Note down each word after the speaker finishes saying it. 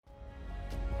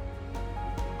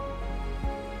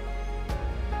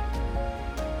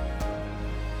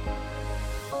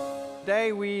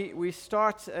today we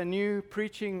start a new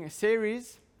preaching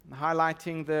series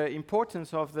highlighting the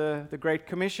importance of the Great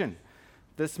Commission.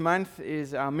 This month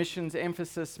is our Missions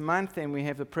Emphasis Month, and we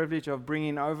have the privilege of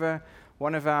bringing over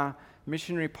one of our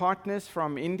missionary partners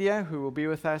from India who will be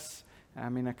with us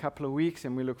in a couple of weeks,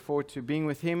 and we look forward to being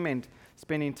with him and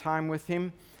spending time with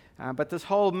him. But this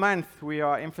whole month we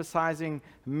are emphasizing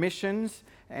missions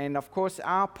and, of course,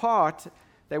 our part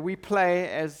that we play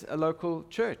as a local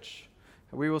church.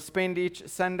 We will spend each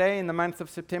Sunday in the month of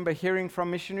September hearing from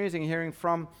missionaries and hearing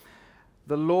from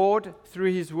the Lord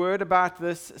through His Word about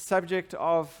this subject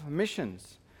of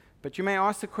missions. But you may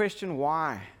ask the question,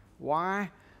 why?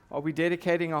 Why are we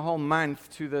dedicating a whole month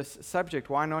to this subject?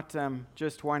 Why not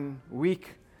just 1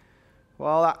 week?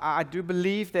 Well, I do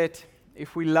believe that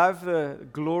if we love the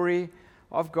glory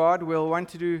of God, we'll want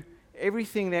to do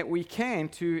everything that we can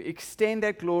to extend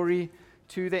that glory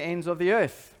to the ends of the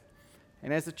earth.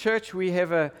 And as a church, we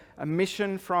have a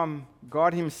mission from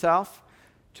God Himself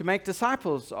to make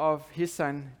disciples of His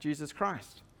Son, Jesus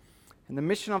Christ. And the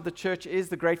mission of the church is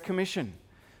the Great Commission.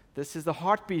 This is the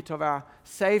heartbeat of our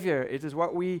Savior. It is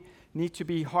what we need to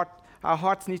be our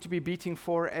hearts need to be beating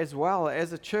for as well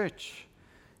as a church.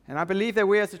 And I believe that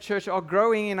we as a church are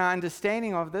growing in our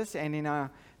understanding of this and in our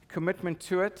commitment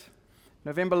to it.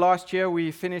 November last year,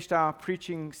 we finished our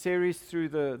preaching series through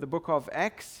the book of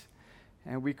Acts.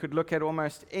 And we could look at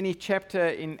almost any chapter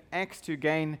in Acts to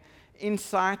gain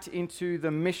insight into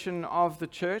the mission of the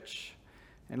church.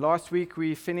 And last week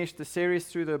we finished the series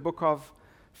through the book of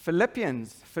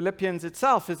Philippians. Philippians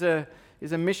itself is a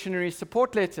missionary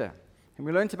support letter. And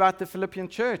we learned about the Philippian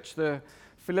church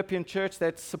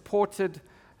that supported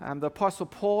the Apostle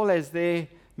Paul as their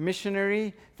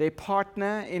missionary, their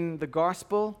partner in the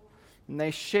gospel. And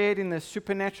they shared in the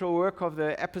supernatural work of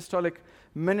the apostolic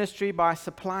ministry by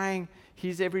supplying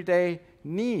his everyday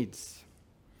needs.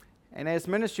 And as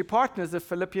ministry partners, the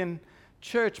Philippian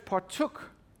church partook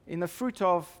in the fruit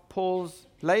of Paul's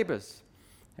labors.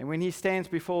 And when he stands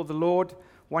before the Lord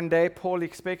one day, Paul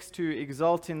expects to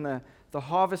exult in the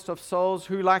harvest of souls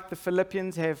who, like the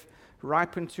Philippians, have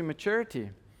ripened to maturity.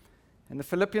 And the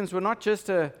Philippians were not just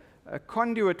a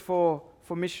conduit for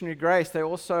missionary grace, they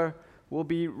also will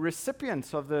be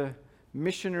recipients of the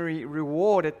missionary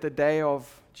reward at the day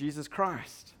of Jesus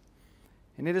Christ.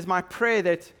 And it is my prayer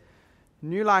that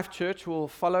New Life Church will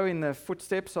follow in the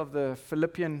footsteps of the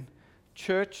Philippian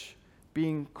church,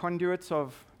 being conduits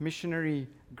of missionary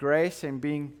grace and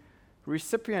being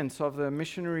recipients of the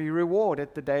missionary reward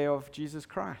at the day of Jesus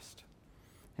Christ.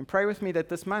 And pray with me that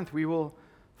this month we will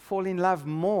fall in love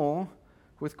more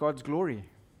with God's glory,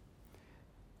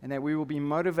 and that we will be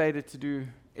motivated to do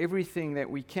everything that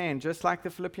we can, just like the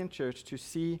Philippian church, to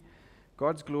see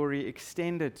God's glory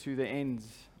extended to the ends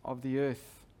of the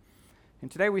earth. And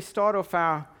today we start off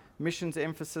our Missions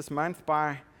Emphasis Month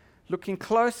by looking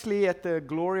closely at the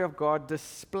glory of God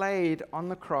displayed on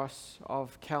the cross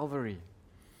of Calvary.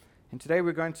 And today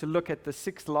we're going to look at the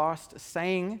sixth last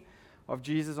saying of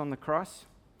Jesus on the cross.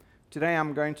 Today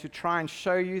I'm going to try and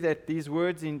show you that these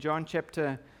words in John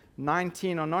chapter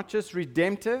 19 are not just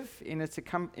redemptive in its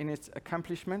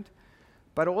accomplishment,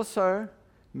 but also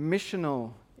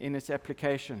missional in its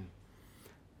application.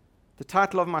 The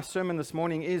title of my sermon this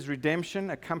morning is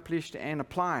Redemption, Accomplished and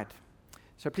Applied.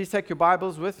 So please take your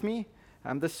Bibles with me.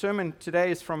 This sermon today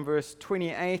is from verse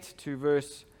 28 to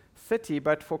verse 30,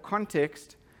 but for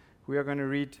context, we are going to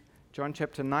read John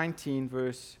chapter 19,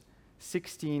 verse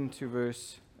 16 to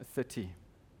verse 30.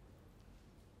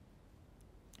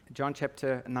 John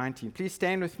chapter 19. Please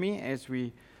stand with me as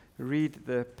we read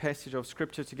the passage of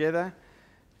Scripture together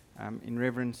in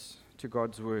reverence to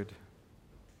God's Word.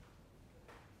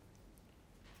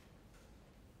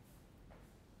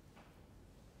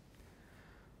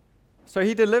 So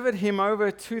he delivered him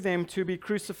over to them to be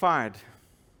crucified.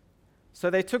 So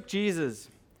they took Jesus,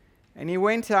 and he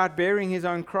went out bearing his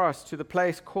own cross to the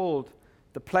place called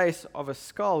the place of a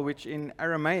skull, which in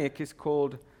Aramaic is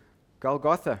called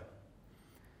Golgotha.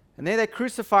 And there they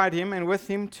crucified him, and with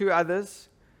him 2 others,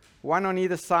 one on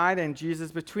either side, and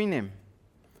Jesus between them.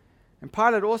 And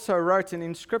Pilate also wrote an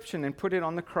inscription and put it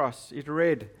on the cross. It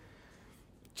read,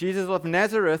 Jesus of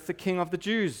Nazareth, the King of the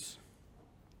Jews.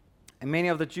 And many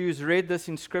of the Jews read this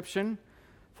inscription,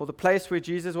 for the place where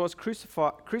Jesus was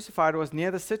crucified was near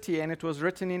the city, and it was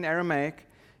written in Aramaic,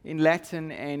 in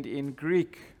Latin, and in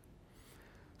Greek.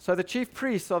 So the chief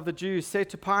priests of the Jews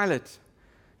said to Pilate,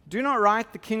 Do not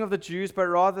write the King of the Jews, but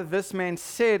rather this man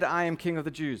said, I am King of the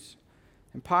Jews.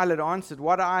 And Pilate answered,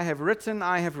 What I have written,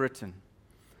 I have written.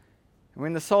 And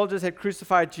when the soldiers had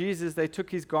crucified Jesus, they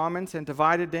took his garments and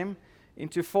divided them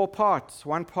into 4 parts,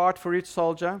 1 part for each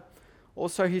soldier,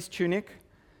 also his tunic.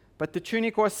 But the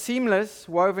tunic was seamless,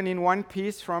 woven in one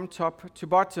piece from top to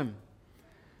bottom.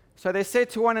 So they said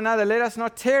to one another, "Let us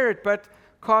not tear it, but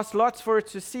cast lots for it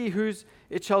to see whose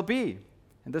it shall be."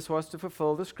 And this was to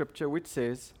fulfill the scripture which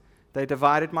says, "They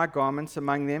divided my garments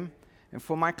among them, and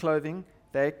for my clothing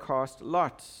they cast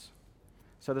lots."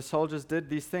 So the soldiers did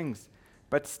these things.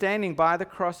 But standing by the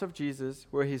cross of Jesus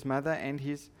were his mother and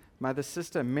his mother's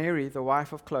sister, Mary, the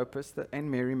wife of Clopas,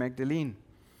 and Mary Magdalene.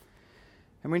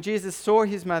 And when Jesus saw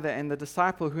his mother and the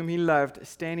disciple whom he loved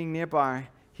standing nearby,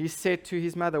 he said to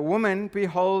his mother, "Woman,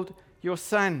 behold your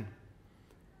son."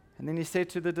 And then he said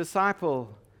to the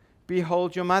disciple,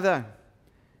 "Behold your mother."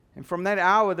 And from that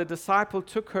hour the disciple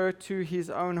took her to his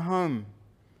own home.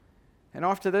 And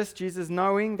after this, Jesus,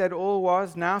 knowing that all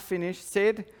was now finished,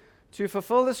 said, to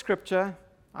fulfill the scripture,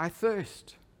 "I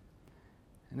thirst."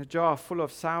 And a jar full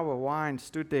of sour wine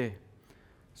stood there.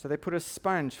 So they put a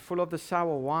sponge full of the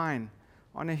sour wine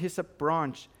on a hyssop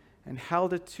branch and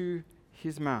held it to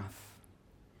his mouth.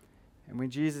 And when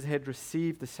Jesus had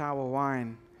received the sour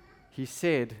wine, he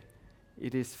said,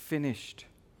 "It is finished."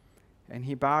 And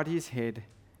he bowed his head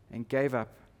and gave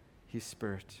up his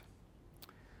spirit.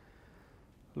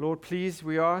 Lord, please,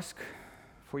 we ask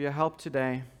for your help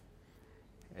today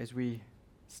as we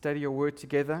study your word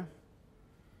together.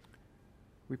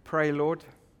 We pray, Lord,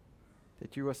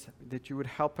 that you would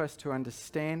help us to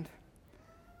understand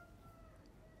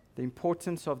the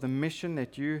importance of the mission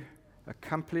that you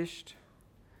accomplished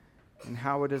and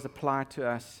how it is applied to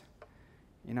us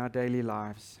in our daily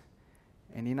lives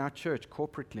and in our church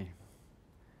corporately.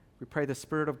 We pray the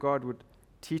Spirit of God would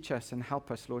teach us and help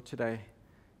us, Lord, today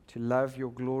to love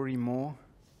your glory more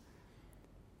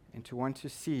and to want to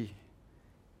see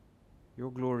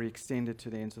your glory extended to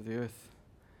the ends of the earth.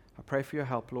 I pray for your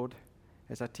help, Lord,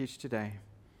 as I teach today.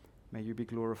 May you be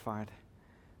glorified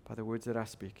by the words that I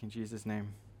speak. In Jesus'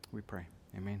 name we pray.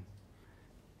 Amen.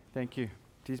 Thank you.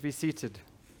 Please be seated.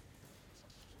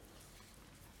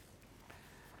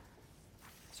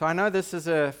 So I know this is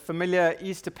a familiar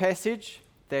Easter passage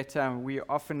that we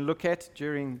often look at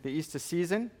during the Easter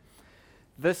season.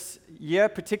 This year,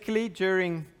 particularly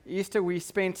during Easter, we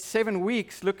spent 7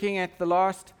 weeks looking at the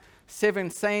last 7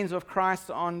 sayings of Christ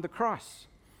on the cross.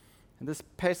 And this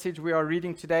passage we are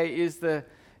reading today is the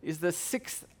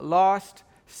 6th last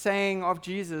saying of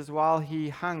Jesus while he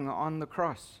hung on the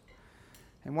cross.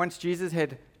 And once Jesus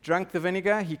had drunk the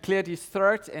vinegar, he cleared his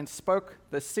throat and spoke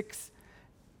the 6th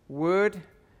word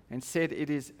and said, "It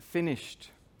is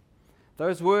finished."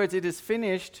 Those words, "it is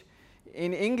finished,"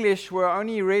 in English were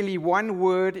only really one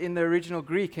word in the original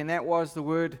Greek, and that was the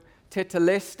word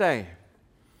tetelestai.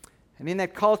 And in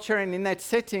that culture and in that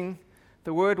setting,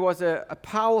 the word was a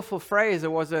powerful phrase.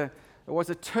 It was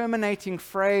a terminating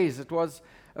phrase. It was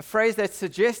a phrase that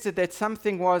suggested that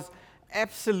something was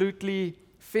absolutely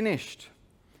finished.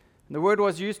 And the word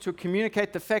was used to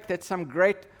communicate the fact that some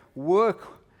great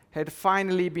work had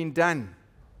finally been done.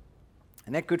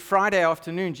 And that Good Friday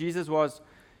afternoon, Jesus was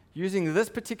using this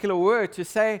particular word to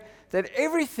say that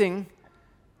everything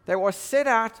that was set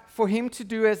out for him to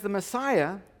do as the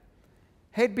Messiah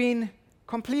had been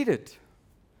completed.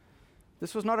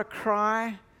 This was not a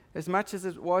cry as much as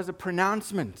it was a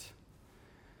pronouncement.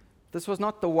 This was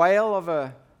not the wail of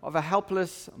a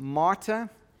helpless martyr.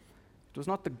 It was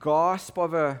not the gasp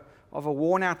of a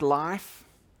worn-out life.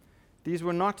 These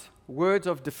were not words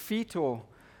of defeat or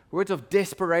words of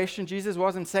desperation. Jesus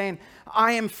wasn't saying,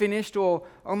 "I am finished," or,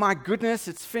 "Oh my goodness,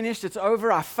 it's finished, it's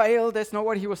over, I failed." That's not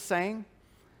what he was saying.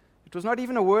 It was not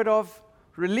even a word of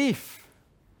relief.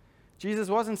 Jesus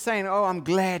wasn't saying, "Oh, I'm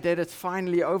glad that it's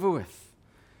finally over with."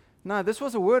 No, this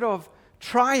was a word of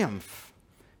triumph.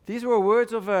 These were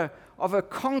words of a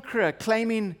conqueror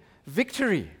claiming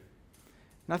victory.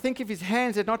 And I think if his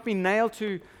hands had not been nailed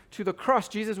to the cross,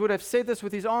 Jesus would have said this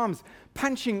with his arms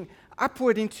punching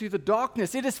upward into the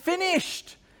darkness. "It is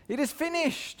finished. It is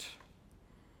finished."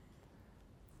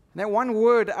 And that one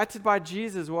word uttered by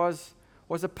Jesus was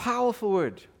a powerful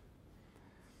word.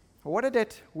 What did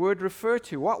that word refer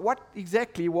to? What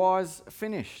exactly was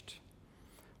finished?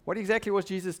 What exactly was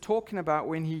Jesus talking about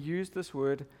when he used this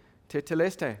word,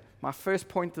 tetelestai? My first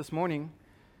point this morning,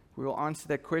 we will answer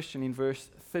that question in verse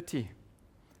 30.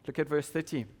 Look at verse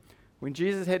 30. When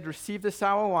Jesus had received the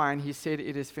sour wine, he said,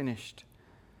 "It is finished."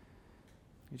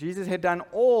 Jesus had done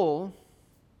all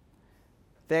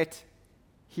that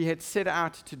he had set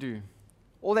out to do,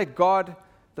 all that God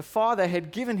the Father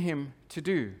had given him to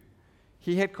do.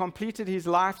 He had completed his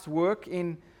life's work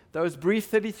in those brief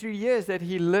 33 years that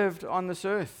he lived on this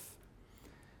earth.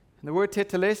 And the word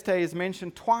tetelestai is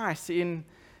mentioned twice in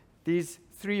these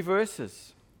 3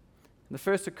 verses. The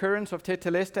first occurrence of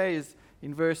tetelestai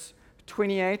in verse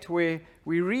 28, where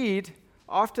we read,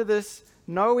 after this,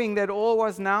 knowing that all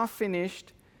was now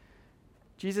finished,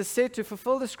 Jesus said, to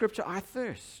fulfill the scripture, I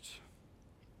thirst.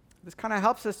 This kind of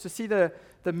helps us to see the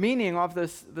meaning of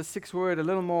the sixth word a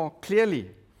little more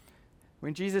clearly.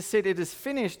 When Jesus said, it is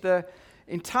finished, the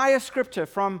entire scripture,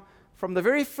 from the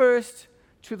very first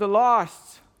to the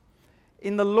last,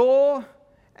 in the law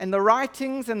and the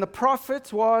writings and the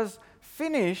prophets, was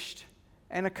finished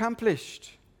and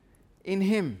accomplished in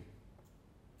Him.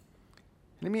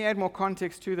 Let me add more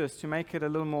context to this to make it a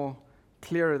little more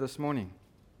clearer this afternoon.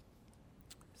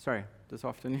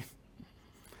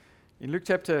 In Luke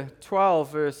chapter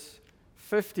 12, verse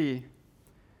 50,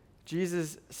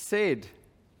 Jesus said,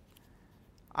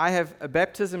 I have a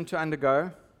baptism to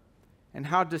undergo, and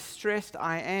how distressed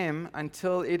I am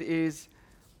until it is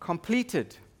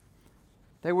completed.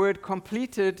 The word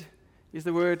completed is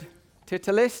the word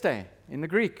tetelestai in the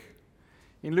Greek.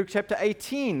 In Luke chapter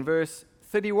 18, verse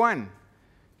 31,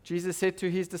 Jesus said to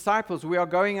His disciples, we are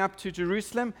going up to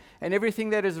Jerusalem, and everything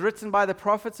that is written by the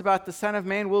prophets about the Son of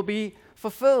Man will be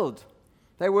fulfilled.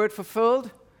 That word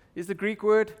fulfilled is the Greek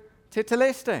word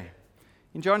tetelestai.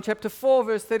 In John chapter 4,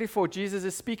 verse 34, Jesus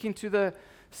is speaking to the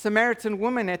Samaritan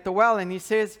woman at the well, and He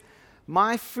says,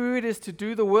 my food is to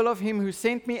do the will of Him who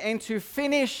sent me and to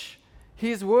finish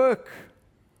His work.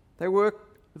 The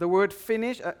word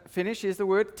finish is the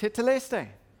word tetelestai.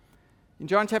 In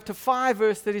John chapter 5,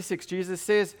 verse 36, Jesus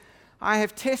says, I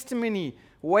have testimony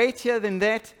weightier than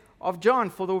that of John,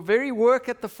 for the very work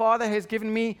that the Father has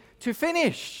given me to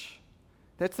finish.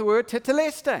 That's the word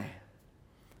tetelestai.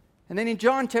 And then in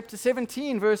John chapter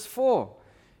 17, verse 4,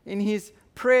 in His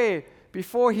prayer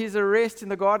before His arrest in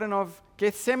the Garden of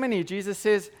Gethsemane, Jesus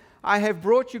says, I have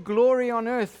brought you glory on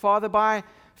earth, Father, by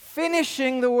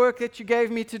finishing the work that you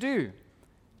gave me to do.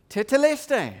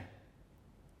 Tetelestai.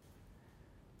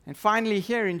 And finally,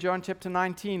 here in John chapter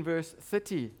 19, verse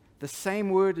 30, the same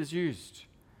word is used.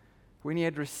 When He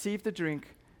had received the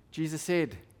drink, Jesus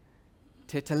said,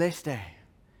 tetelestai,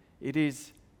 it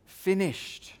is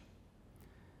finished.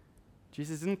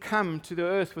 Jesus didn't come to the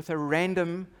earth with a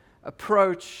random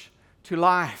approach to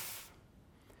life.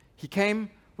 He came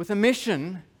with a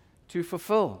mission to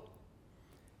fulfill.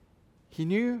 He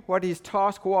knew what His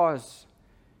task was,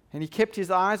 and He kept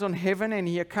His eyes on heaven, and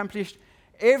He accomplished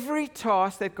every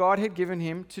task that God had given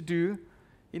Him to do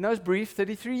in those brief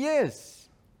 33 years.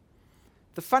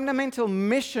 The fundamental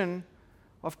mission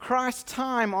of Christ's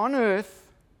time on earth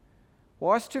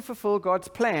was to fulfill God's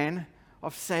plan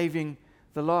of saving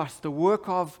the lost, the work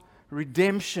of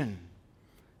redemption.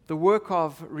 The work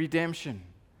of redemption.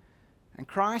 And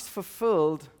Christ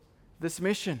fulfilled this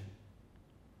mission.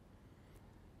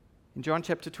 In John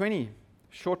chapter 20,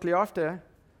 shortly after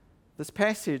this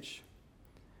passage,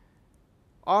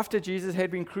 after Jesus had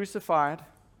been crucified,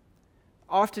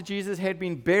 after Jesus had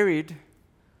been buried,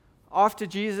 after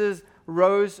Jesus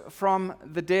rose from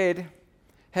the dead,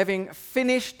 having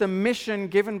finished the mission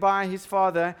given by His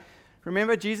Father,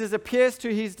 remember, Jesus appears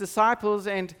to His disciples,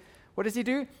 and what does He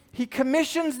do? He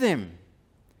commissions them.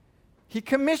 He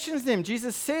commissions them.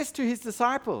 Jesus says to His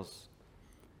disciples,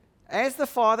 as the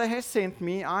Father has sent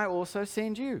me, I also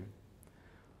send you.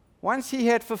 Once He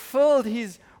had fulfilled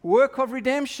His work of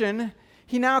redemption,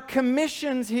 He now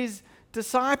commissions His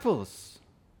disciples.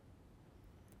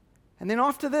 And then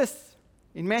after this,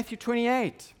 in Matthew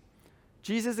 28,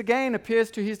 Jesus again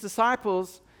appears to His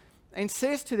disciples and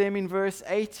says to them in verse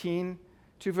 18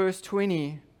 to verse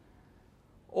 20,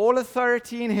 all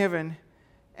authority in heaven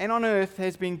and on earth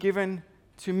has been given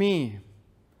to me.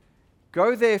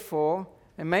 Go therefore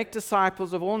and make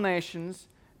disciples of all nations,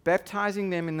 baptizing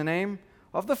them in the name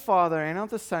of the Father and of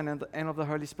the Son and of the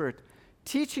Holy Spirit,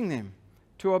 teaching them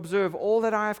to observe all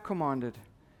that I have commanded.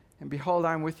 And behold,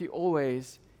 I am with you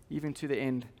always, even to the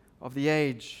end of the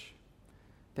age.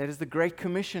 That is the Great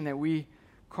Commission that we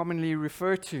commonly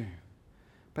refer to.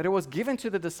 But it was given to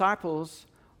the disciples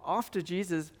after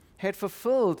Jesus had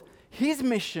fulfilled His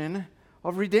mission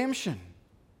of redemption.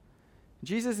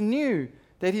 Jesus knew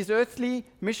that His earthly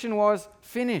mission was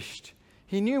finished.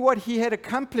 He knew what He had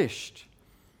accomplished.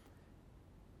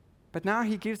 But now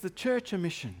He gives the church a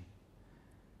mission.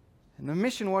 And the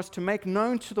mission was to make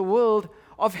known to the world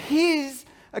of His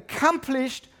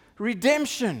accomplished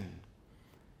redemption.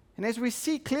 And as we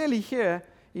see clearly here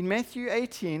in Matthew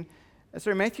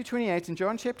 28 and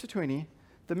John chapter 20,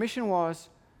 the mission was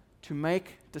to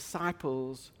make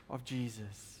disciples of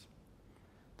Jesus.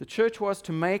 The church was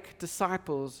to make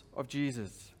disciples of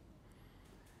Jesus.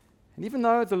 And even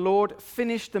though the Lord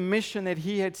finished the mission that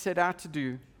He had set out to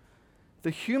do,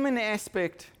 the human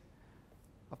aspect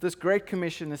of this Great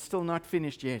Commission is still not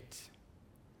finished yet.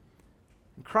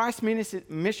 Christ's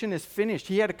mission is finished.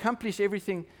 He had accomplished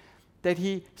everything that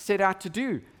he set out to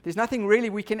do. There's nothing really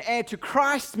we can add to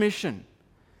Christ's mission.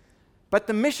 But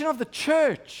the mission of the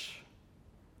church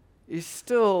is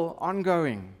still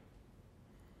ongoing.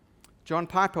 John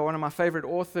Piper, one of my favorite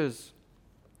authors,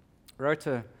 wrote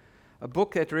a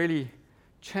book that really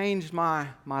changed my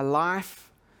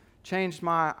life, changed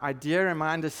my idea and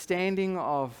my understanding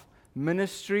of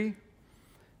ministry.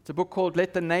 It's a book called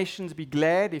Let the Nations Be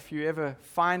Glad. If you ever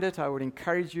find it, I would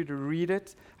encourage you to read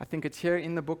it. I think it's here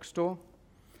in the bookstore.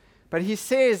 But he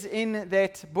says in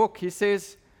that book, he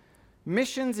says,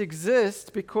 missions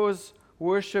exist because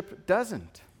worship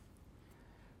doesn't.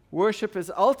 Worship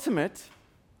is ultimate,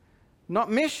 not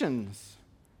missions,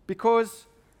 because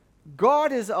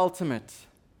God is ultimate,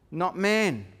 not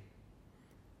man.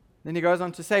 Then he goes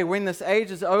on to say, when this age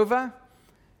is over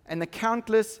and the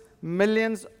countless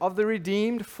millions of the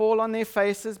redeemed fall on their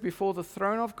faces before the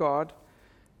throne of God,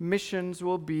 missions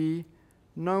will be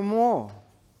no more.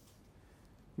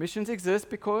 Missions exist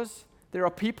because there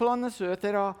are people on this earth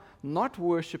that are not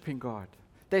worshiping God,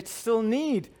 that still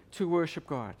need to worship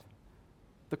God,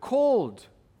 the called.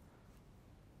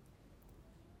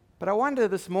 But I wonder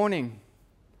this morning,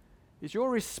 is your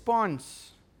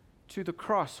response to the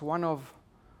cross one of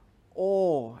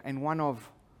awe and one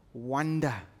of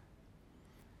wonder?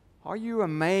 Are you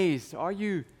amazed? Are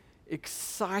you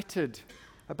excited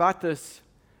about this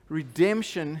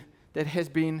redemption that has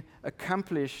been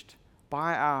accomplished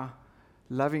by our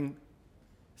loving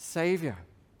Savior?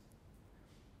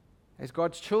 As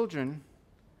God's children,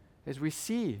 as we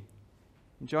see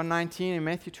in John 19 and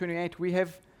Matthew 28, we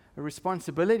have a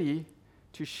responsibility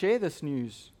to share this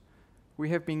news. We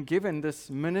have been given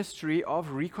this ministry of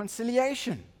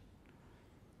reconciliation.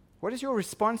 What is your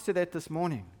response to that this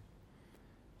morning?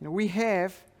 We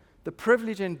have the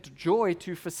privilege and joy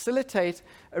to facilitate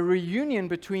a reunion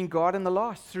between God and the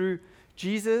lost through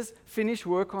Jesus' finished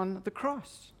work on the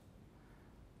cross.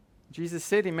 Jesus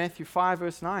said in Matthew 5,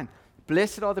 verse 9,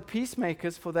 "Blessed are the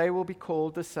peacemakers, for they will be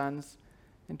called the sons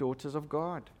and daughters of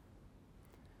God."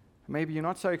 Maybe you're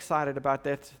not so excited about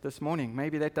that this morning.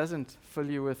 Maybe that doesn't fill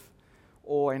you with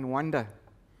awe and wonder.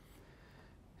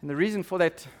 And the reason for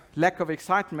that lack of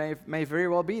excitement may very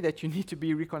well be that you need to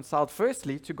be reconciled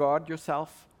firstly to God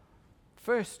yourself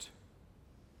first.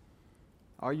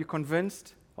 Are you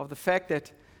convinced of the fact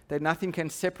that nothing can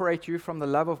separate you from the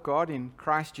love of God in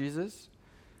Christ Jesus?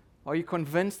 Are you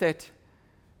convinced that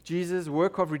Jesus'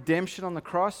 work of redemption on the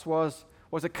cross was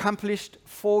accomplished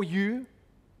for you?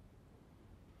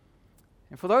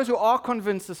 And for those who are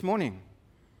convinced this morning,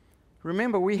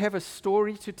 remember we have a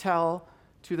story to tell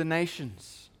to the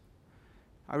nations.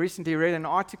 I recently read an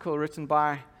article written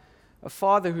by a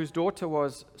father whose daughter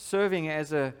was serving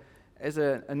as a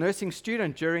nursing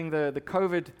student during the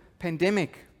COVID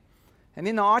pandemic. And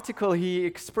in the article, he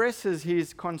expresses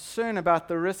his concern about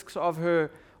the risks of her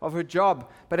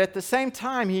job. But at the same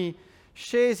time, he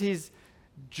shares his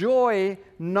joy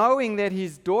knowing that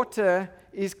his daughter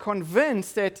is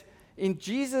convinced that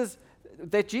Jesus'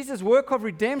 work of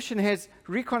redemption has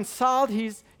reconciled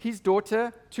his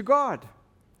daughter to God.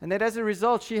 And that as a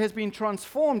result, she has been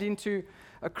transformed into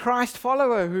a Christ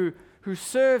follower who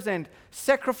serves and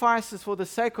sacrifices for the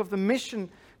sake of the mission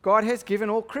God has given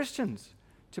all Christians,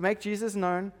 to make Jesus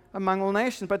known among all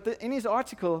nations. But in his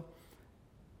article,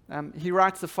 he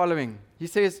writes the following. He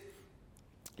says,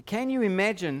 "Can you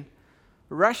imagine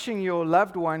rushing your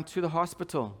loved one to the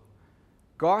hospital,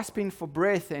 gasping for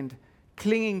breath and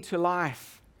clinging to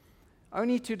life,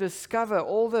 only to discover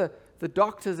all the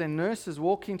doctors and nurses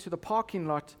walking to the parking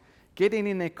lot, getting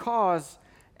in their cars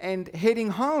and heading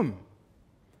home?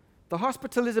 The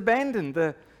hospital is abandoned.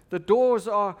 The doors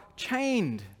are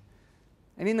chained.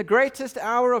 And in the greatest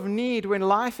hour of need, when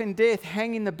life and death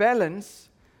hang in the balance,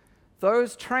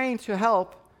 those trained to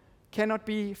help cannot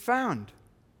be found.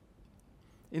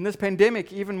 In this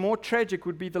pandemic, even more tragic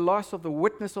would be the loss of the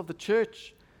witness of the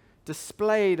church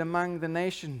displayed among the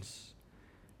nations.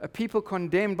 A people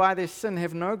condemned by their sin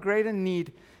have no greater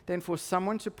need than for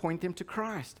someone to point them to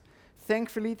Christ.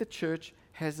 Thankfully, the church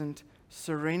hasn't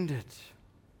surrendered."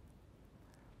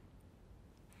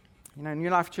 New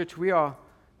Life Church, we are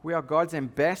God's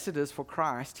ambassadors for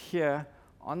Christ here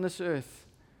on this earth,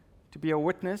 to be a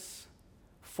witness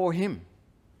for Him.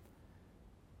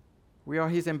 We are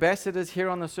His ambassadors here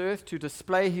on this earth to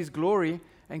display His glory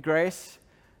and grace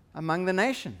among the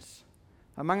nations,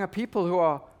 among a people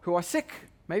who are sick,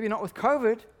 maybe not with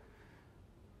COVID,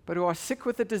 but who are sick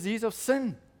with the disease of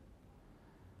sin.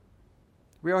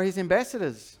 We are His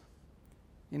ambassadors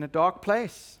in a dark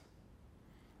place.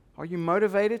 Are you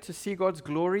motivated to see God's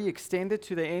glory extended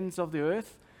to the ends of the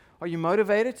earth? Are you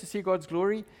motivated to see God's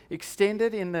glory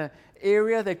extended in the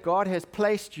area that God has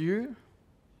placed you?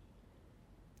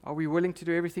 Are we willing to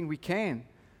do everything we can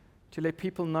to let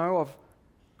people know of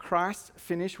Christ's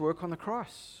finished work on the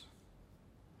cross?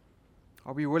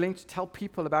 Are we willing to tell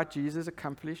people about Jesus'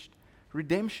 accomplished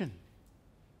redemption?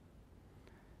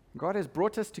 God has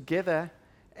brought us together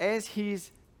as His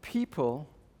people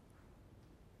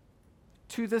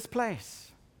to this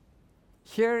place,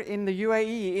 here in the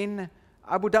UAE, in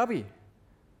Abu Dhabi.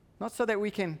 Not so that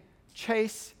we can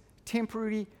chase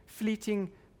temporary, fleeting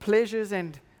pleasures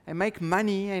and make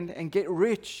money and get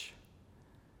rich,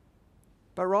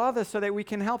 but rather so that we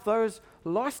can help those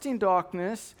lost in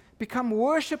darkness become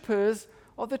worshippers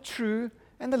of the true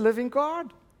and the living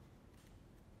God.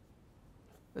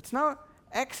 It's no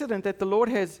accident that the Lord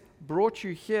has brought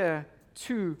you here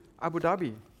to Abu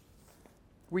Dhabi.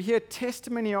 We hear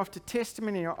testimony after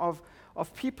testimony of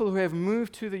people who have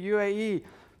moved to the UAE,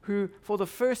 who for the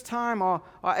first time are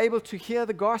able to hear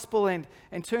the gospel and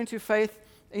turn to faith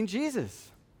in Jesus.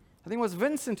 I think it was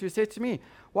Vincent who said to me,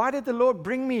 why did the Lord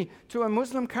bring me to a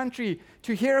Muslim country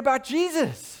to hear about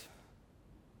Jesus?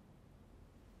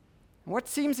 What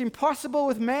seems impossible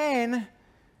with man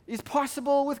is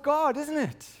possible with God, isn't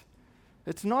it?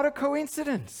 It's not a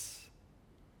coincidence.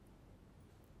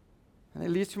 And it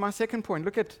leads to my second point.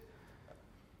 Look at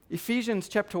Ephesians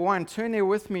chapter 1. Turn there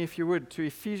with me, if you would, to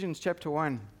Ephesians chapter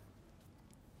 1.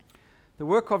 The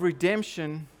work of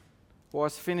redemption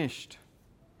was finished.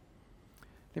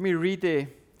 Let me read there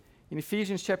in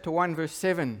Ephesians chapter 1, verse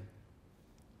 7.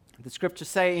 The scriptures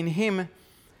say, in Him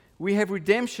we have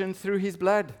redemption through His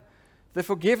blood, the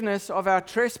forgiveness of our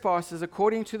trespasses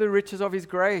according to the riches of His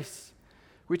grace,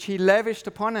 which He lavished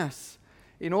upon us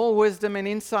in all wisdom and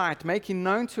insight, making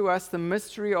known to us the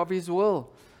mystery of His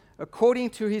will, according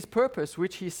to His purpose,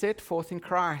 which He set forth in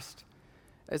Christ,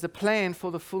 as a plan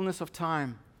for the fullness of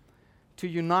time, to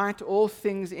unite all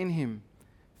things in Him,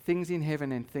 things in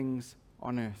heaven and things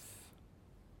on earth,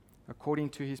 according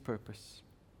to His purpose.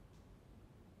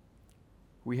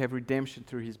 We have redemption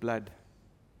through His blood.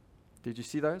 Did you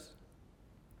see those?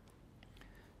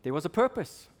 There was a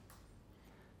purpose.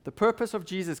 The purpose of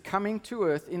Jesus coming to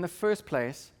earth in the first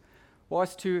place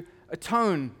was to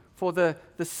atone for the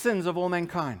sins of all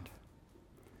mankind.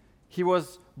 He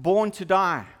was born to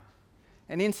die,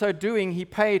 and in so doing, He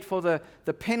paid for the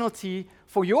penalty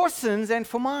for your sins and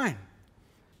for mine.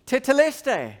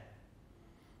 Tetelestai.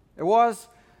 It was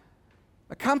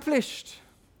accomplished.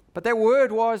 But that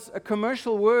word was a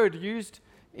commercial word used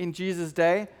in Jesus'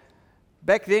 day.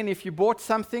 Back then, if you bought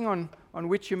something on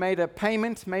which you made a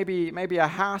payment, maybe a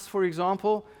house, for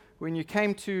example, when you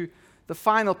came to the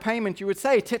final payment, you would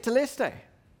say, Tetelestai.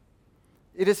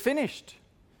 It is finished.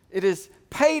 It is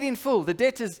paid in full. The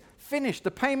debt is finished.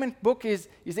 The payment book is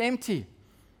empty.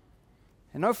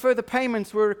 And no further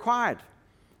payments were required.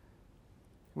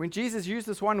 When Jesus used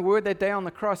this one word that day on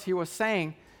the cross, He was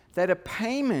saying that a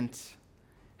payment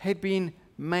had been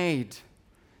made.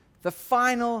 The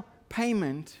final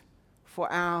payment for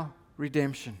our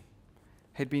redemption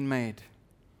had been made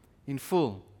in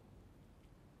full.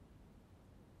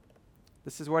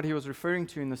 This is what He was referring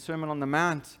to in the Sermon on the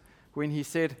Mount when He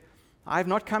said, I have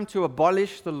not come to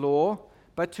abolish the law,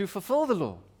 but to fulfill the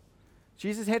law.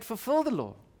 Jesus had fulfilled the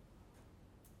law.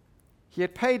 He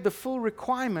had paid the full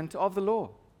requirement of the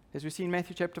law, as we see in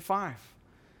Matthew chapter 5.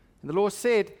 And the law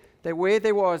said that where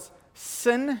there was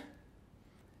sin,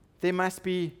 there must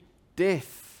be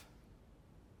death.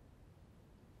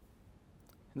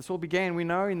 And this all began, we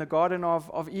know, in the Garden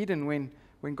of Eden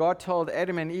when God told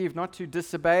Adam and Eve not to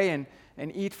disobey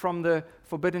and eat from the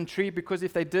forbidden tree, because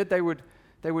if they did, they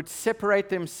would separate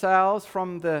themselves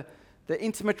from the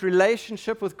intimate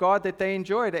relationship with God that they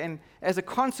enjoyed. And as a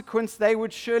consequence, they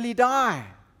would surely die.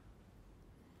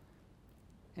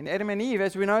 And Adam and Eve,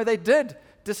 as we know, they did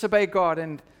disobey God,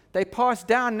 and they passed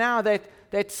down now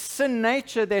that sin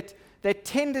nature, that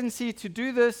tendency to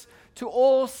do this to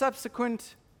all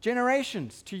subsequent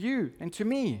generations, to you and to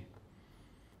me.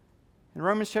 In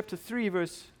Romans chapter 3,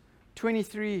 verse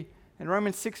 23, and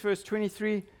Romans 6, verse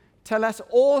 23, tell us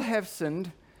all have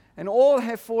sinned and all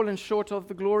have fallen short of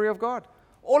the glory of God.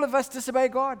 All of us disobey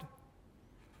God.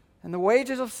 And the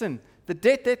wages of sin, the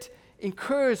debt that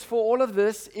incurs for all of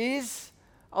this is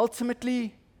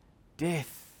ultimately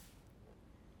death.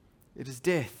 It is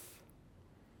death.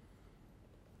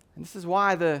 And this is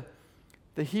why the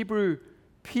Hebrew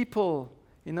people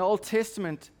in the Old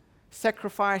Testament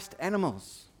sacrificed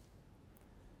animals.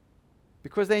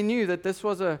 Because they knew that this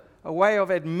was a way of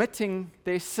admitting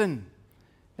their sin.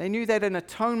 They knew that an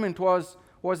atonement was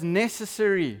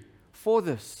necessary for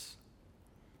this.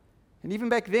 And even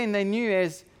back then, they knew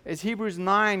as Hebrews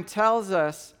 9 tells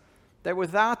us, that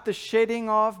without the shedding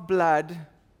of blood,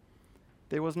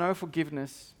 there was no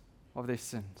forgiveness of their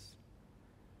sins.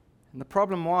 And the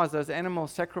problem was those animal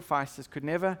sacrifices could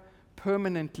never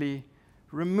permanently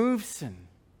remove sin.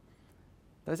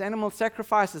 Those animal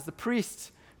sacrifices, the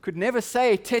priests could never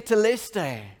say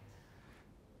tetelestai,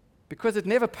 because it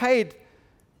never paid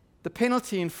the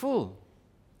penalty in full.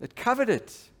 It covered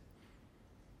it.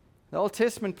 The Old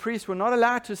Testament priests were not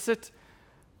allowed to sit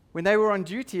when they were on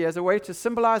duty as a way to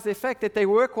symbolize the fact that their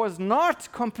work was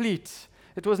not complete.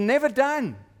 It was never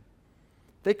done.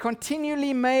 They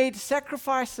continually made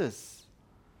sacrifices.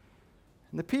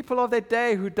 And the people of that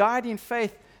day who died in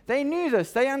faith, they knew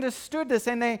this, they understood this,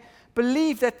 and they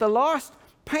believed that the last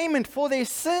payment for their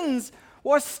sins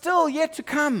was still yet to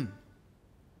come.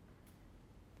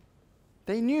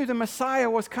 They knew the Messiah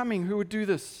was coming who would do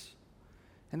this.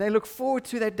 And they looked forward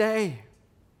to that day.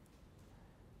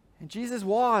 And Jesus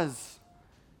was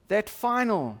that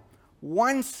final,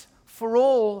 once for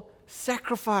all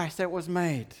sacrifice that was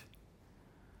made.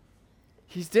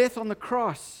 His death on the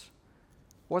cross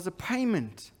was a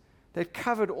payment that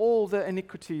covered all the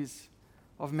iniquities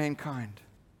of mankind.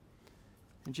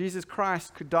 And Jesus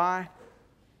Christ could die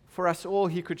for us all.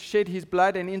 He could shed his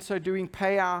blood, and in so doing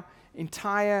pay our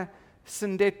entire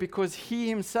sin debt, because he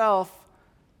himself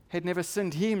had never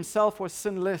sinned. He himself was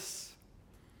sinless.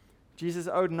 Jesus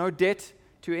owed no debt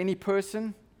to any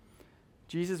person.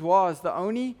 Jesus was the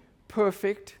only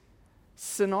perfect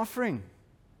sin offering.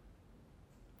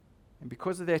 And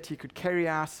because of that, he could carry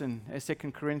our sin, as 2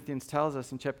 Corinthians tells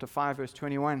us in chapter 5, verse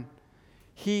 21.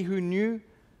 He who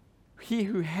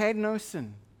had no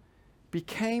sin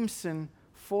became sin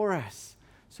for us,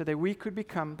 so that we could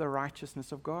become the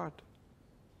righteousness of God.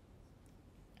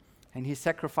 And his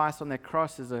sacrifice on that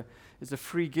cross is a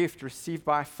free gift received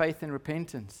by faith and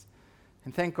repentance.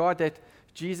 And thank God that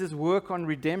Jesus' work on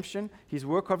redemption, his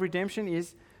work of redemption,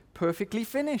 is perfectly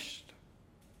finished.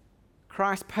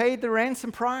 Christ paid the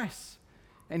ransom price,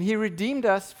 and he redeemed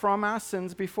us from our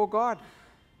sins before God.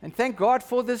 And thank God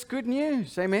for this good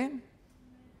news. Amen?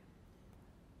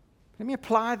 Let me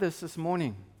apply this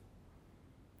morning.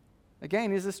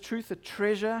 Again, is this truth a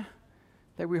treasure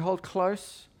that we hold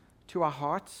close to our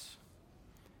hearts?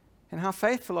 And how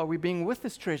faithful are we being with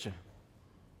this treasure?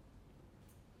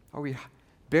 Are we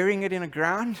burying it in the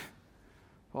ground?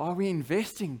 Or are we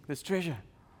investing this treasure?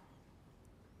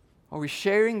 Are we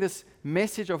sharing this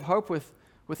message of hope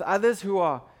with others who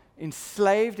are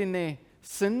enslaved in their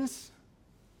sins?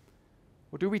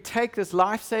 Or do we take this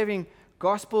life-saving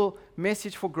gospel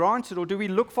message for granted? Or do we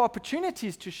look for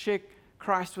opportunities to share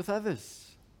Christ with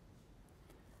others?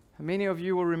 And many of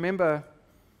you will remember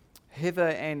Heather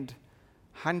and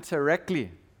Hunter Rackley.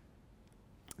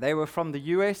 They were from the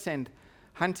US, and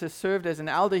Hunter served as an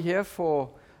elder here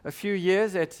for a few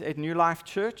years at New Life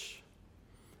Church.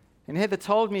 And Heather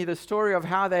told me the story of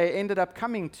how they ended up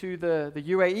coming to the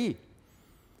UAE.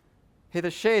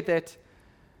 Heather shared that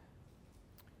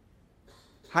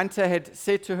Hunter had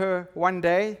said to her one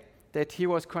day that he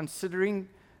was considering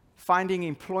finding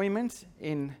employment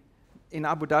in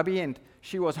Abu Dhabi, and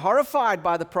she was horrified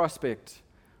by the prospect.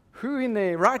 Who in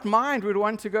their right mind would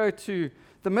want to go to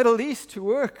the Middle East to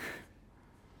work?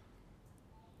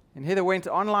 And Heather went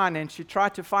online and she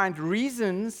tried to find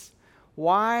reasons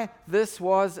why this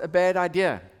was a bad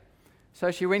idea. So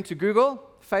she went to Google,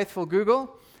 faithful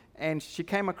Google, and she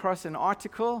came across an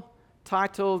article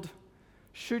titled,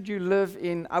 "Should You Live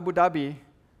in Abu Dhabi?"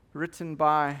 written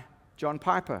by John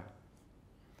Piper.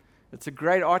 It's a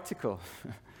great article.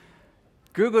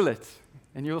 Google it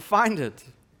and you'll find it.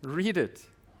 Read it.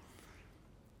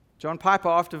 John Piper,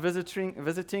 after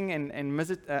visiting and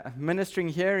ministering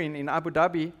here in Abu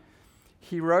Dhabi,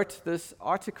 he wrote this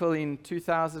article in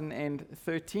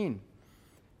 2013.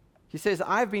 He says,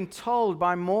 "I've been told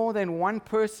by more than one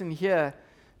person here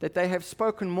that they have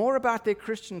spoken more about their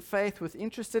Christian faith with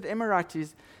interested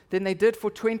Emiratis than they did for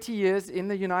 20 years in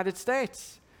the United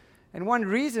States. And one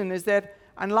reason is that,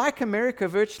 unlike America,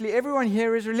 virtually everyone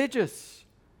here is religious.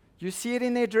 You see it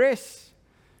in their dress.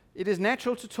 It is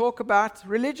natural to talk about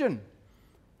religion.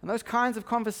 And those kinds of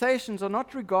conversations are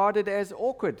not regarded as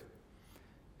awkward."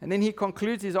 And then he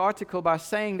concludes his article by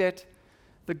saying that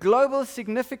the global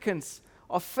significance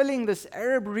of filling this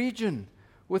Arab region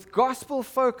with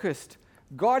gospel-focused,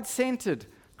 God-centered,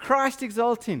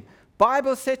 Christ-exalting,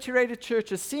 Bible-saturated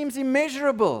churches seems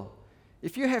immeasurable.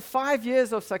 If you have 5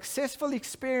 years of successful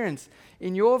experience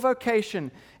in your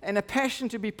vocation and a passion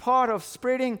to be part of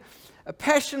spreading a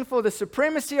passion for the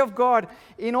supremacy of God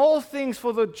in all things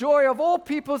for the joy of all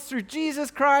peoples through Jesus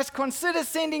Christ, consider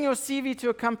sending your CV to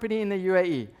a company in the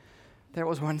UAE. That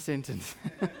was one sentence.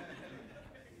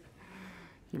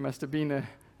 He must have been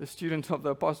a student of the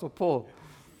Apostle Paul.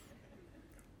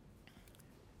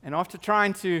 And after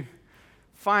trying to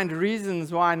find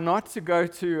reasons why not to go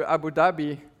to Abu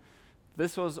Dhabi,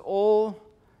 this was all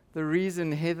the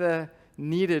reason Heather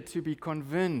needed to be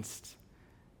convinced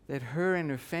that her and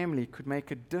her family could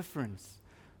make a difference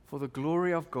for the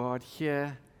glory of God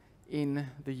here in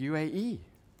the UAE.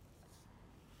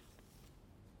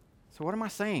 So what am I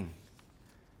saying?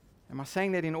 Am I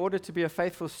saying that in order to be a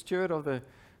faithful steward of the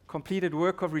completed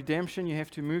work of redemption, you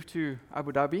have to move to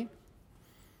Abu Dhabi?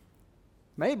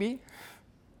 Maybe.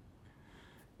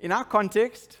 In our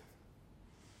context,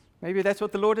 maybe that's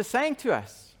what the Lord is saying to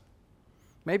us.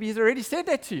 Maybe He's already said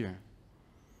that to you.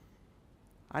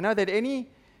 I know that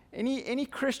any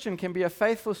Christian can be a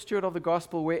faithful steward of the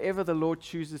gospel wherever the Lord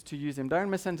chooses to use them. Don't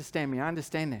misunderstand me. I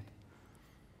understand that.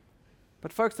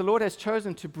 But folks, the Lord has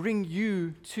chosen to bring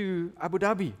you to Abu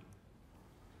Dhabi.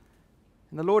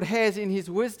 And the Lord has, in His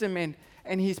wisdom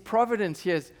and His providence,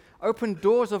 He has opened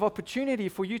doors of opportunity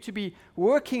for you to be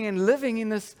working and living in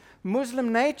this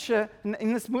Muslim nation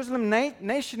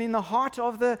in the heart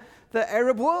of the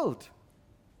Arab world.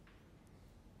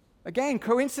 Again,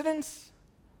 coincidence?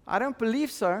 I don't believe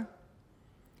so.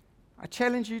 I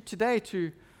challenge you today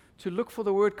to look for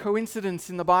the word coincidence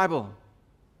in the Bible.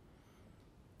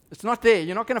 It's not there.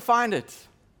 You're not going to find it.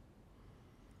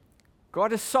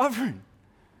 God is sovereign.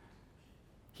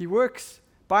 He works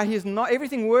by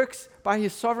everything works by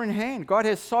His sovereign hand. God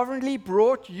has sovereignly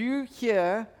brought you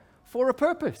here for a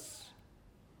purpose.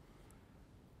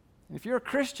 And if you're a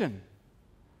Christian,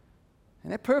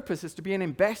 and that purpose is to be an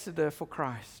ambassador for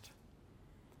Christ.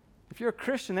 If you're a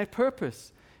Christian, that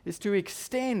purpose is to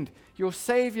extend your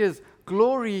Savior's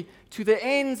glory to the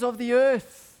ends of the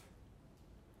earth.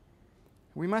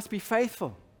 We must be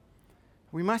faithful.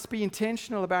 We must be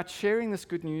intentional about sharing this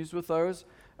good news with those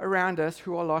around us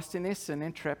who are lost in their sin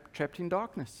and trapped in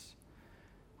darkness.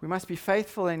 We must be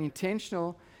faithful and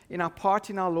intentional in our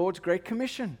part in our Lord's Great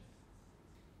Commission.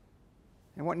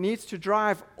 And what needs to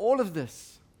drive all of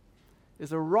this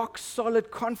is a rock-solid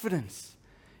confidence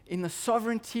in the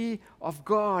sovereignty of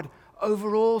God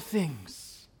over all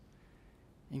things,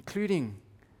 including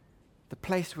the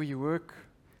place where you work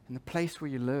and the place where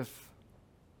you live.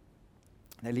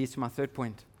 That leads to my third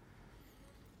point.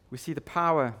 We see the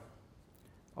power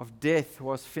of death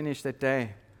was finished that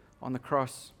day on the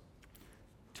cross.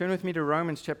 Turn with me to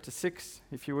Romans chapter 6,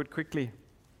 if you would quickly.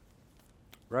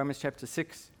 Romans chapter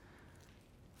 6,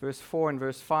 verse 4 and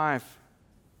verse 5.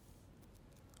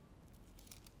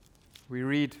 We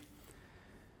read,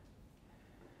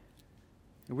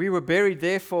 "We were buried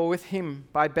therefore with Him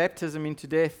by baptism into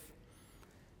death,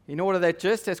 in order that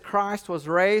just as Christ was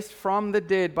raised from the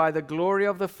dead by the glory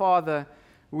of the Father,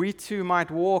 we too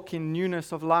might walk in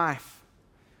newness of life.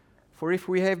 For if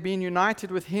we have been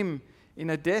united with Him in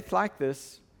a death like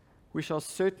this, we shall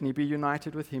certainly be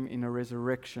united with Him in a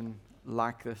resurrection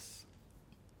like this."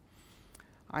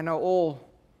 I know all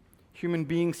human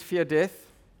beings fear death.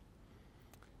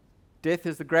 Death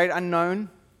is the great unknown,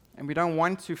 and we don't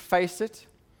want to face it.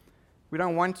 We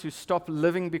don't want to stop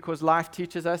living because life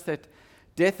teaches us that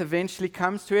death eventually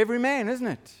comes to every man, isn't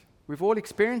it? We've all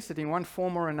experienced it in one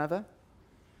form or another.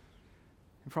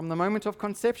 And from the moment of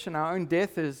conception, our own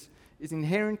death is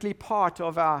inherently part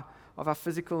of our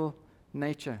physical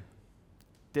nature.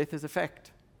 Death is a fact.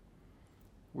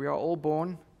 We are all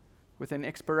born with an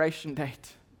expiration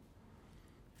date.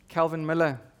 Calvin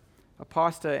Miller, a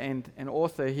pastor and an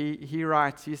author, he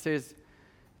writes, he says,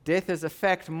 "Death is a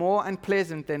fact more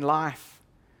unpleasant than life,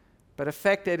 but a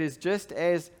fact that is just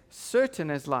as certain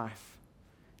as life.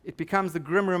 It becomes the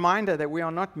grim reminder that we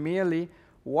are not merely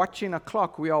watching a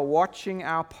clock, we are watching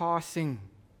our passing."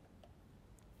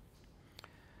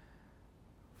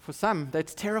 For some,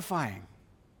 that's terrifying.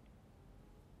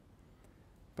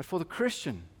 But for the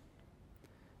Christian,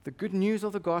 the good news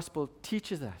of the gospel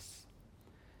teaches us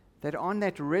that on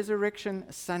that resurrection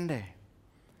Sunday,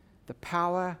 the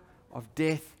power of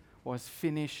death was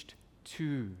finished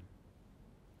too.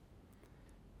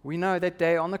 We know that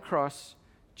day on the cross,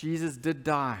 Jesus did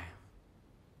die.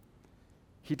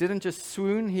 He didn't just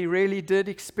swoon, He really did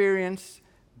experience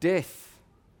death.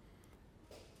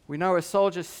 We know a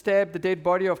soldier stabbed the dead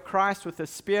body of Christ with a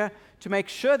spear to make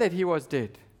sure that He was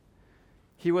dead.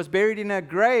 He was buried in a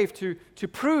grave to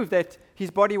prove that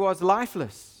His body was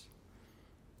lifeless.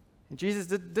 And Jesus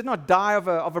did not die of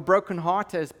a broken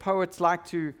heart, as poets like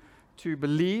to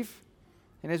believe.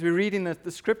 And as we read in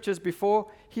the scriptures, before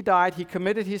He died, He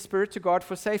committed His spirit to God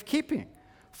for safekeeping.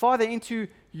 "Father, into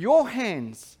your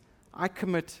hands I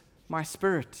commit my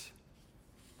spirit."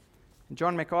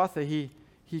 John MacArthur, he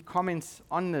comments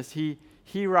on this.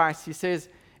 He writes, he says,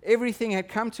 everything had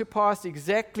come to pass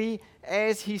exactly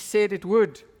as he said it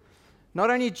would. Not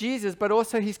only Jesus, but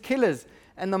also his killers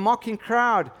and the mocking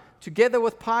crowd, together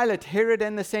with Pilate, Herod,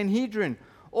 and the Sanhedrin,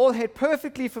 all had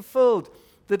perfectly fulfilled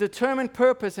the determined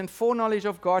purpose and foreknowledge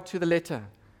of God to the letter.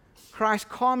 Christ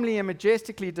calmly and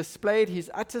majestically displayed his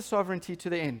utter sovereignty to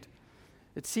the end.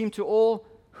 It seemed to all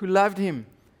who loved him,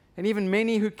 and even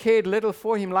many who cared little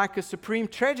for him, like a supreme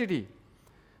tragedy.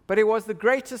 But it was the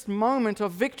greatest moment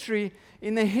of victory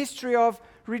in the history of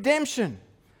redemption.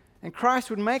 And Christ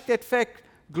would make that fact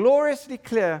gloriously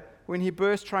clear when he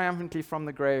burst triumphantly from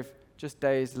the grave just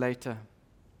days later.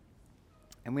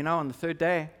 And we know on the third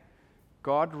day,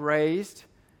 God raised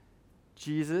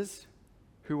Jesus,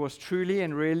 who was truly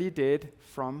and really dead,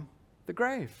 from the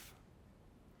grave.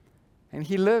 And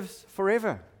he lives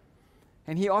forever.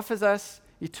 And he offers us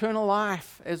eternal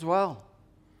life as well.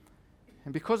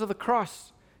 And because of the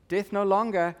cross, death no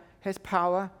longer has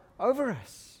power over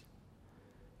us.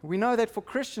 We know that for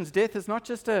Christians, death is not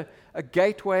just a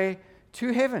gateway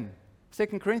to heaven. 2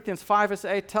 Corinthians 5 verse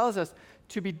 8 tells us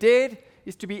to be dead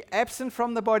is to be absent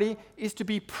from the body, is to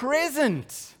be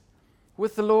present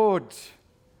with the Lord.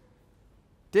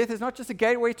 Death is not just a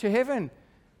gateway to heaven.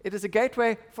 It is a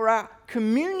gateway for our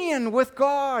communion with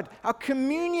God, our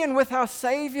communion with our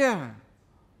Savior.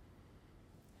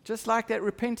 Just like that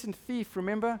repentant thief,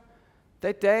 remember?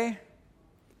 That day,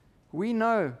 we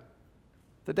know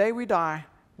the day we die,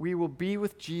 we will be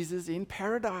with Jesus in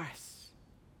paradise.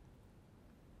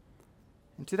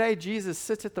 And today, Jesus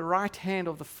sits at the right hand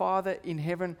of the Father in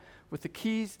heaven with the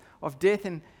keys of death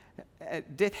and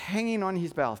death hanging on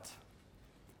his belt.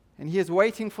 And he is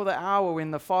waiting for the hour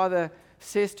when the Father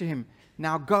says to him,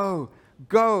 now go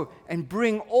and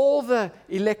bring all the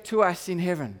elect to us in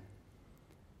heaven.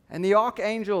 And the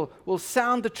archangel will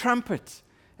sound the trumpet,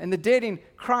 and the dead in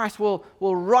Christ will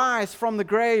rise from the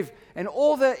grave, and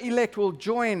all the elect will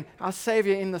join our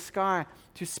Savior in the sky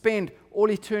to spend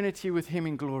all eternity with him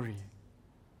in glory.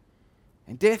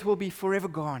 And death will be forever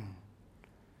gone.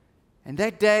 And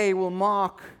that day will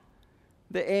mark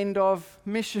the end of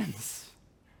missions.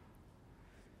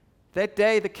 That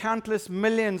day, the countless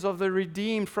millions of the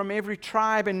redeemed from every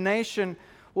tribe and nation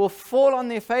will fall on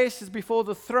their faces before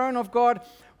the throne of God,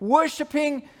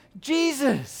 worshiping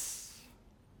Jesus.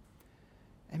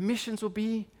 And missions will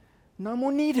be no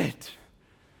more needed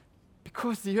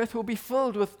because the earth will be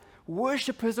filled with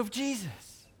worshipers of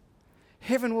Jesus.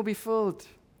 Heaven will be filled.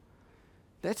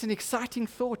 That's an exciting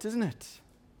thought, isn't it?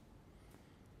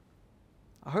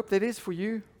 I hope that is for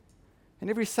you.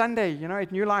 And every Sunday,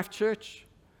 at New Life Church,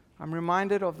 I'm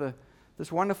reminded of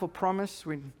this wonderful promise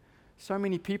when so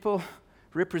many people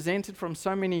represented from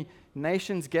so many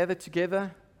nations gather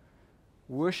together,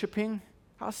 worshiping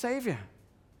our Savior.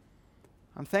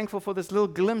 I'm thankful for this little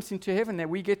glimpse into heaven that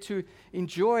we get to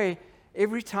enjoy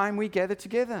every time we gather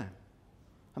together.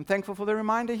 I'm thankful for the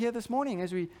reminder here this morning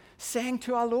as we sang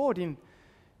to our Lord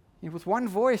with one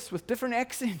voice, with different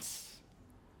accents.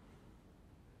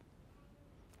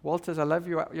 Walters, I love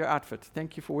your outfit.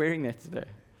 Thank you for wearing that today.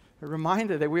 A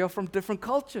reminder that we are from different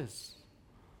cultures,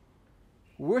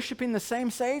 worshiping the same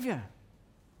Savior.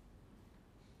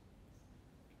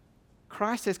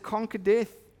 Christ has conquered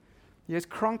death. He has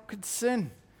conquered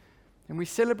sin. And we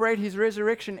celebrate his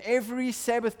resurrection every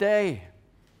Sabbath day.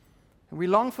 And we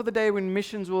long for the day when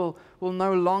missions will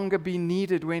no longer be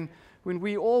needed, when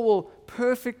we all will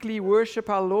perfectly worship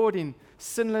our Lord in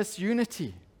sinless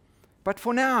unity. But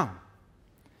for now,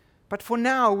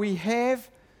 we have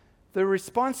the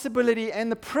responsibility and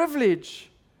the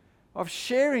privilege of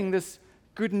sharing this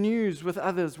good news with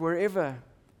others wherever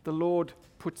the Lord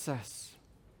puts us.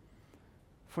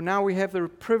 For now, we have the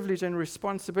privilege and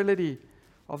responsibility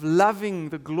of loving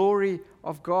the glory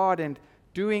of God and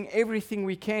doing everything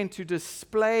we can to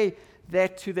display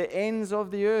that to the ends of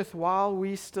the earth while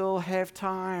we still have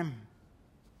time.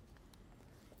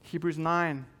 Hebrews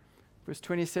 9, verse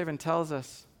 27 tells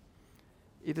us,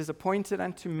 it is appointed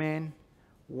unto man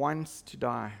once to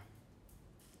die.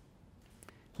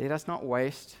 Let us not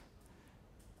waste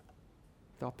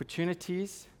the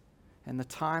opportunities and the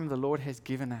time the Lord has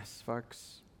given us,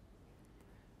 folks.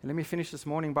 And let me finish this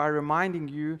morning by reminding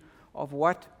you of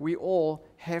what we all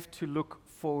have to look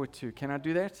forward to. Can I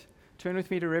do that? Turn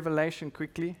with me to Revelation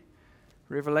quickly.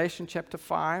 Revelation chapter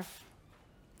 5.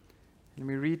 Let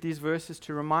me read these verses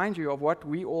to remind you of what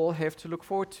we all have to look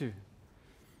forward to.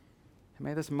 And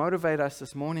may this motivate us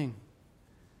this morning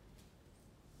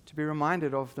to be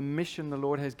reminded of the mission the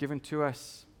Lord has given to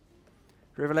us.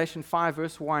 Revelation 5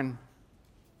 verse 1.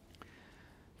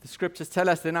 The scriptures tell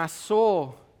us, then I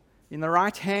saw in the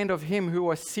right hand of him who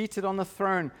was seated on the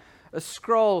throne, a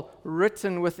scroll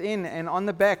written within and on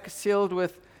the back sealed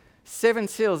with 7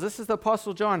 seals. This is the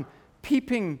Apostle John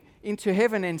peeping into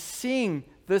heaven and seeing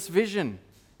this vision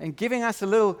and giving us a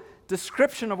little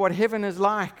description of what heaven is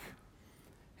like.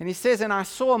 And he says, "And I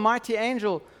saw a mighty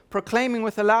angel proclaiming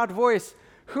with a loud voice,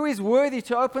 'Who is worthy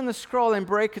to open the scroll and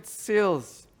break its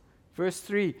seals?'" Verse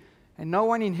 3, "And no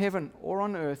one in heaven or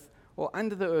on earth or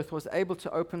under the earth was able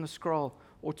to open the scroll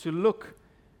or to look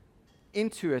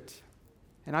into it.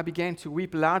 And I began to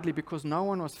weep loudly because no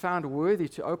one was found worthy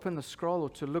to open the scroll or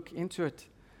to look into it.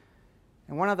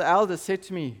 And one of the elders said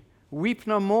to me, 'Weep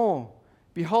no more.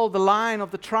 Behold, the Lion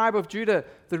of the tribe of Judah,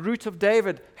 the Root of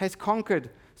David, has conquered,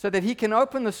 so that he can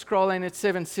open the scroll and its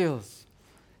 7 seals.'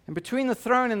 And between the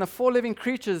throne and the 4 living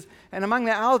creatures and among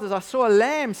the elders I saw a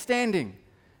lamb standing,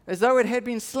 as though it had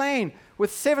been slain,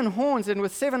 with 7 horns and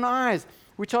with 7 eyes,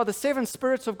 which are the 7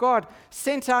 spirits of God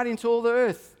sent out into all the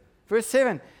earth." Verse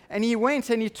 7, "And he went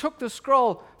and he took the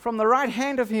scroll from the right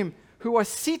hand of him who was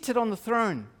seated on the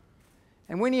throne.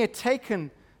 And when he had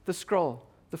taken the scroll,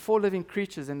 the 4 living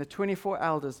creatures and the 24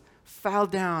 elders fell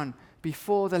down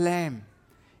before the Lamb,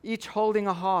 each holding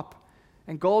a harp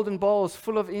and golden bowls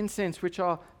full of incense, which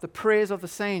are the prayers of the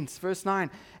saints." Verse 9,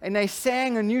 "And they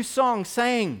sang a new song,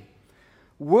 saying,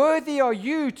 'Worthy are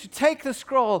you to take the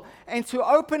scroll and to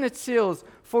open its seals,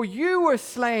 for you were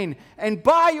slain, and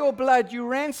by your blood you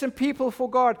ransomed people for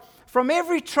God from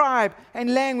every tribe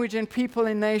and language and people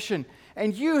and nation.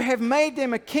 And you have made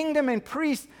them a kingdom and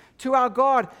priests to our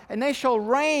God, and they shall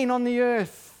reign on the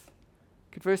earth.'"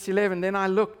 Look at verse 11. "Then I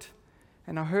looked,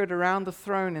 and I heard around the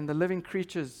throne and the living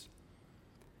creatures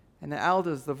and the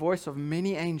elders the voice of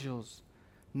many angels,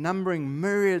 numbering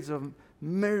myriads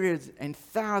and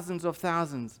thousands of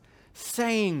thousands,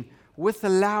 saying with a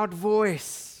loud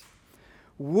voice,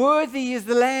 'Worthy is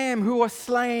the Lamb who was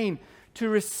slain to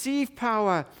receive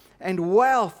power and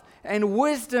wealth and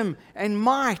wisdom and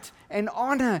might and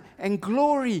honor and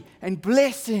glory and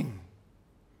blessing.'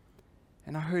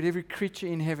 And I heard every creature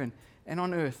in heaven and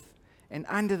on earth and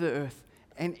under the earth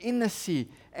and in the sea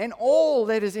and all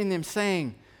that is in them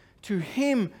saying, 'To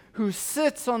him who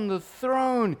sits on the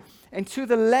throne and to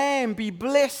the Lamb be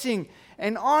blessing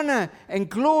and honor and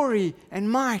glory and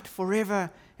might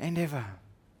forever and ever.'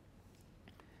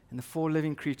 And the 4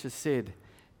 living creatures said,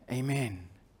 'Amen.'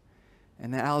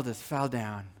 And the elders fell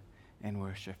down and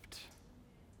worshipped."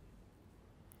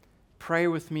 Pray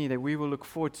with me that we will look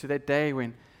forward to that day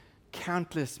when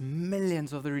countless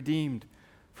millions of the redeemed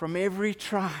from every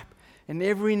tribe and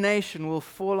every nation will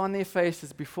fall on their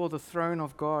faces before the throne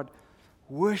of God,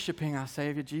 worshiping our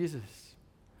Savior Jesus.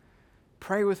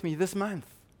 Pray with me this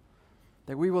month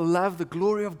that we will love the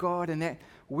glory of God and that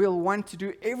we'll want to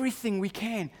do everything we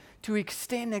can to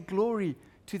extend that glory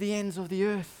to the ends of the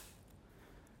earth.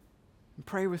 And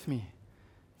pray with me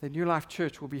that New Life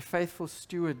Church will be faithful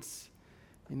stewards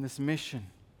in this mission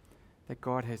that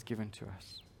God has given to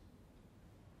us.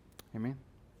 Amen?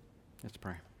 Let's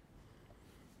pray.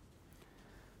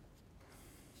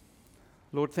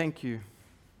 Lord, thank you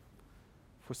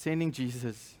for sending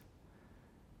Jesus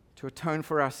to atone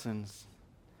for our sins,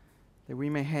 that we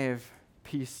may have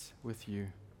peace with you.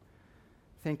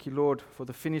 Thank you, Lord, for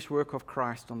the finished work of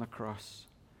Christ on the cross.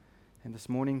 And this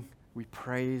morning we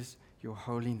praise your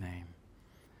holy name.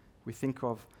 We think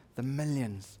of the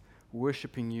millions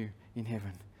worshiping you in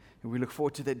heaven. And we look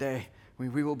forward to that day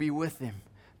when we will be with them,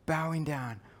 bowing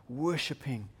down,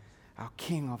 worshiping our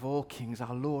King of all kings,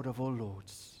 our Lord of all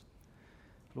lords.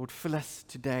 Lord, fill us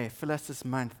today, fill us this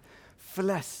month,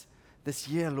 fill us this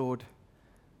year, Lord,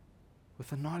 with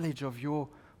the knowledge of your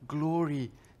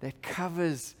glory that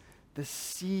covers the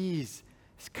seas,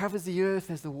 covers the earth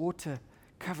as the water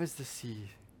covers the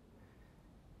sea.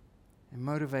 And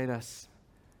motivate us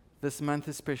this month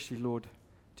especially, Lord,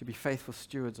 to be faithful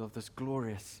stewards of this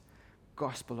glorious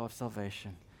gospel of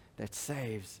salvation that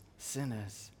saves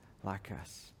sinners like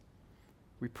us.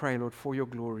 We pray, Lord, for your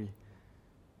glory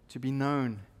to be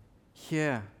known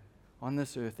here on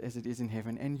this earth as it is in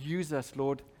heaven. And use us,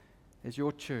 Lord, as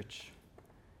your church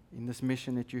in this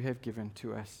mission that you have given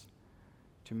to us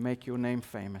to make your name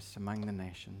famous among the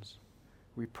nations.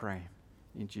 We pray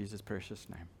in Jesus' precious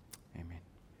name. Amen.